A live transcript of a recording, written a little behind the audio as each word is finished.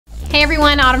Hey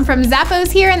everyone, Autumn from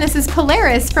Zappos here, and this is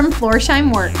Polaris from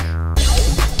Florsheim&trade.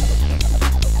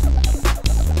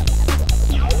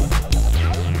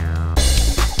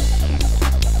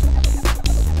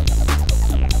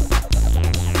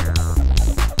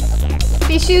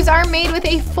 These shoes are made with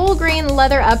a full grain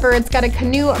leather upper. It's got a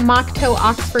canoe mock toe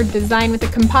Oxford design with a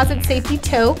composite safety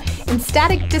toe and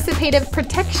static dissipative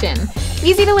protection.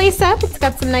 Easy to lace up, it's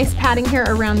got some nice padding here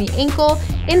around the ankle.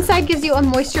 Inside gives you a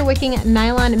moisture-wicking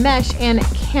nylon mesh and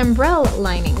Cambrelle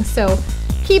lining, so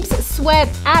keeps sweat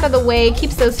out of the way,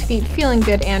 keeps those feet feeling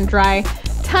good and dry.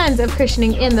 Tons of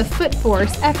cushioning in the Foot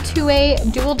Force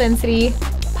F2A dual density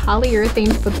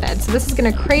polyurethane footbed. So this is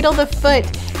going to cradle the foot,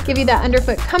 give you that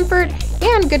underfoot comfort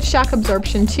and good shock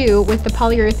absorption too with the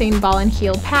polyurethane ball and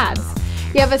heel pads.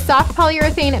 You have a soft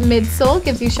polyurethane midsole,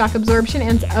 gives you shock absorption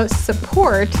and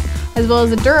support, as well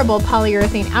as a durable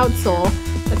polyurethane outsole.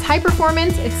 It's high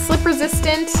performance, it's slip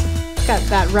resistant, it's got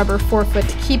that rubber forefoot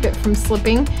to keep it from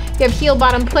slipping. You have heel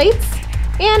bottom plates,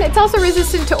 and it's also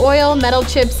resistant to oil, metal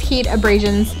chips, heat,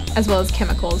 abrasions, as well as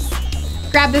chemicals.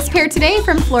 Grab this pair today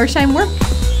from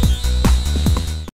Florsheim&trade.